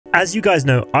As you guys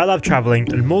know, I love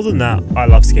traveling, and more than that, I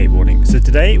love skateboarding. So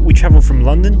today, we travel from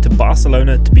London to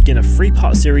Barcelona to begin a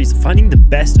 3-part series finding the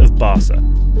best of Barca.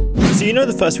 So you know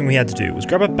the first thing we had to do was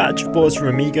grab a batch of boards from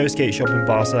Amigo skate shop in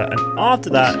Barca, and after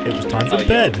that, it was time for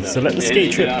bed. So let the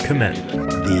skate trip commence.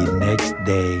 The next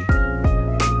day.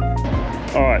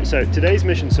 Alright, so today's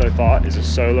mission so far is a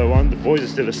solo one. The boys are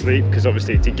still asleep because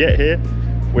obviously to get here,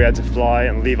 we had to fly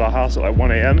and leave our house at like 1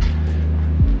 AM.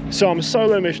 So I'm a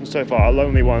solo mission so far, a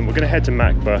lonely one. We're gonna head to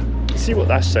Macba, see what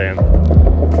that's saying.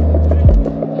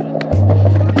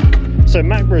 So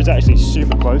Macba is actually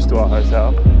super close to our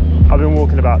hotel. I've been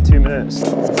walking about 2 minutes.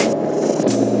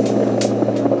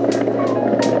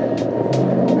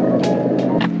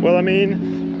 Well, I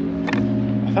mean,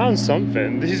 I found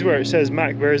something. This is where it says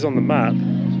Macba is on the map.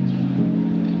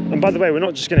 And by the way, we're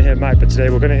not just gonna hit Macba today,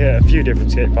 we're gonna hit a few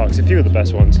different skate parks, a few of the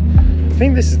best ones. I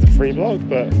think this is the free block,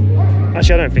 but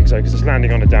actually I don't think so because it's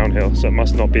landing on a downhill, so it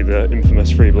must not be the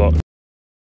infamous free block.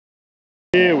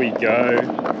 Here we go.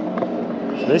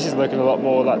 This is looking a lot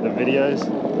more like the videos.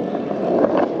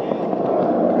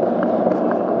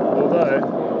 Although,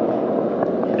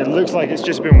 it looks like it's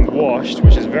just been washed,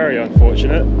 which is very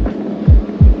unfortunate.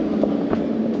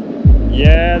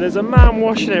 Yeah, there's a man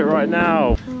washing it right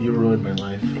now. You ruined my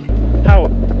life. How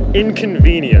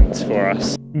inconvenient for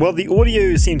us. Well, the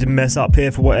audio seemed to mess up here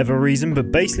for whatever reason,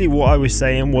 but basically what I was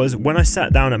saying was when I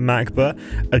sat down at Macba,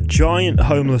 a giant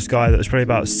homeless guy that was probably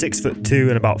about 6'2"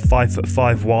 and about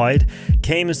 5'5" wide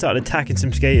came and started attacking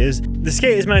some skaters. The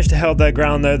skaters managed to hold their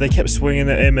ground though, they kept swinging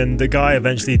at him, and the guy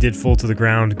eventually did fall to the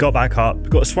ground, got back up,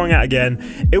 got swung at again.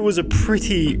 It was a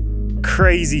pretty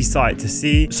crazy sight to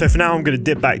see. So for now I'm going to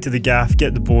dip back to the gaff,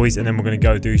 get the boys, and then we're going to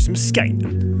go do some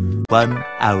skating. 1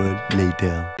 hour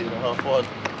later.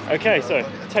 Okay, so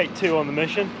take 2 on the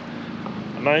mission.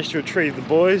 I managed to retrieve the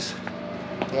boys.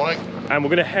 And we're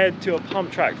gonna head to a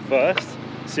pump track first,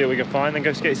 see what we can find, then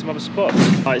go skate some other spots.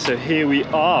 Alright, so here we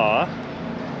are.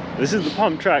 This is the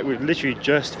pump track we've literally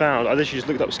just found. I literally just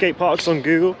looked up skate parks on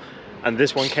Google and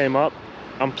this one came up.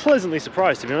 I'm pleasantly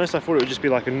surprised, to be honest. I thought it would just be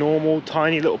like a normal,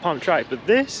 tiny little pump track, but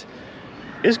this,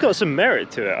 it's got some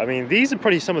merit to it. I mean, these are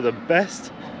probably some of the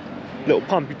best little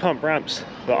pumpy pump ramps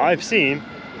that I've seen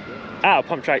at a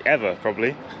pump track ever,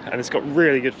 probably. And it's got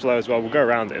really good flow as well. We'll go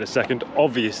around it in a second,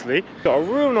 obviously. Got a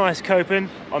real nice coping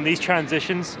on these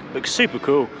transitions. Looks super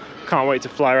cool. Can't wait to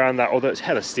fly around that, although it's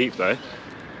hella steep though,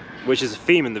 which is a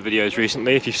theme in the videos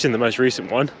recently, if you've seen the most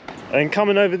recent one. And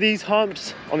coming over these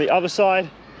humps on the other side,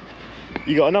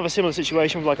 you got another similar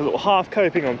situation with like a little half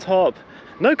coping on top.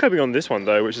 No coping on this one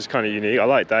though, which is kind of unique. I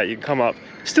like that. You can come up,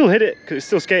 still hit it because it's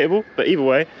still skatable, but either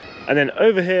way. And then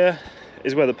over here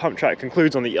is where the pump track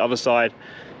concludes on the other side.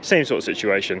 Same sort of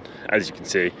situation, as you can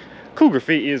see. Cool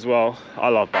graffiti as well. I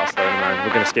love Barcelona, man.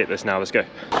 We're gonna skate this now, let's go.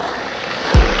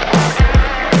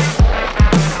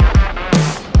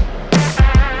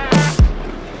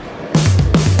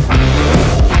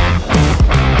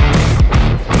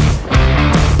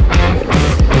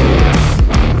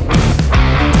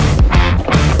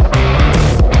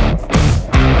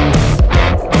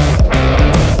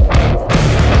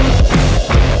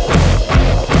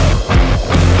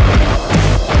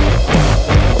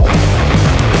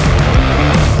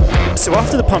 So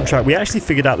after the pump track, we actually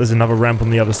figured out there's another ramp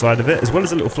on the other side of it, as well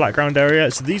as a little flat ground area.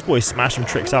 So these boys smashed some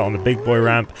tricks out on the big boy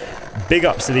ramp. Big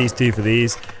ups to these two for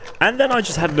these. And then I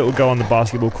just had a little go on the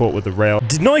basketball court with the rail.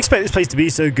 Did not expect this place to be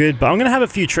so good, but I'm going to have a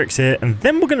few tricks here, and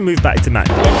then we're going to move back to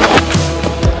Macba.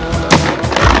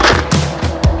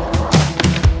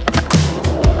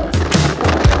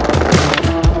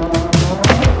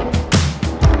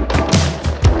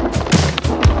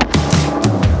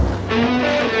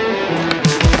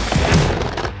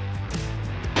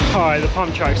 Alright, the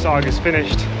pump track saga's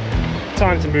finished.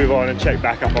 Time to move on and check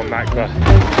back up on Macba.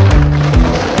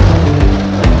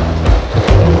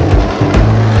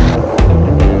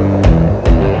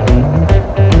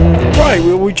 Right,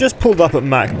 well, we just pulled up at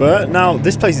Macba. Now,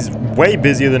 this place is way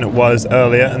busier than it was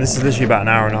earlier, and this is literally about an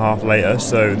hour and a half later,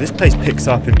 so this place picks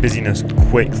up in busyness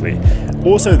quickly.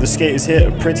 Also, the skaters here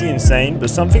are pretty insane, but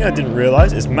something I didn't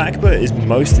realize is Macba is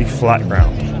mostly flat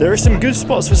ground. There are some good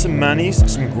spots for some manis,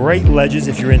 some great ledges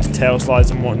if you're into tail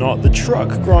slides and whatnot. The truck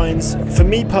grinds, for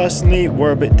me personally,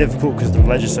 were a bit difficult because the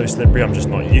ledge is so slippery, I'm just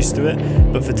not used to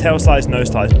it. But for tail slides, nose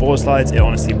slides, board slides, it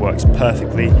honestly works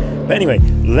perfectly. But anyway,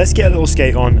 let's get a little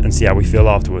skate on and see how we feel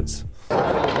afterwards.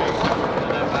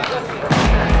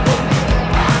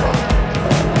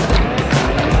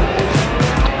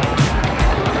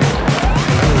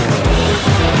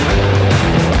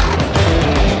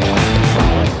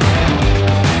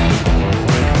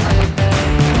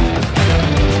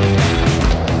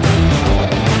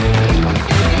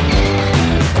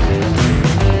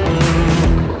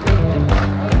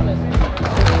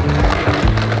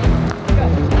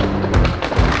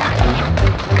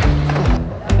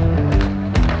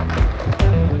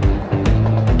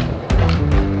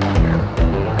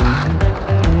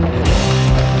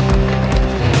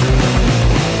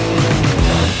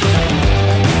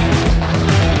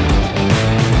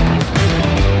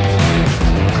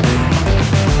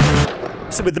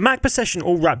 So with the Macba session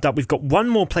all wrapped up, we've got one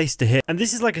more place to hit, and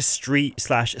this is like a street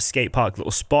slash skate park little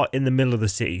spot in the middle of the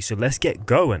city. So let's get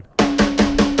going.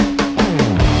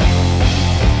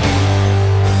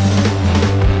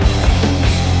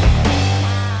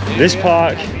 This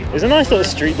park is a nice little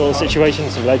street little situation,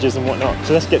 some ledges and whatnot.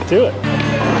 So let's get to it.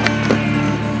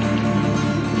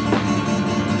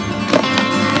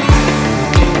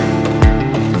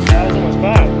 That was almost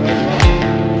bad.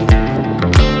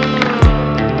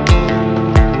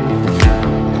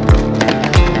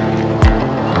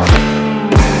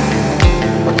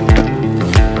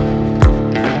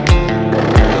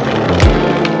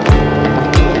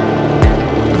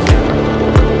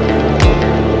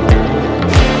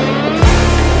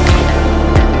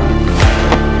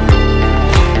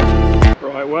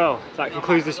 Well, that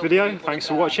concludes this video. Thanks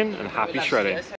for watching and happy shredding.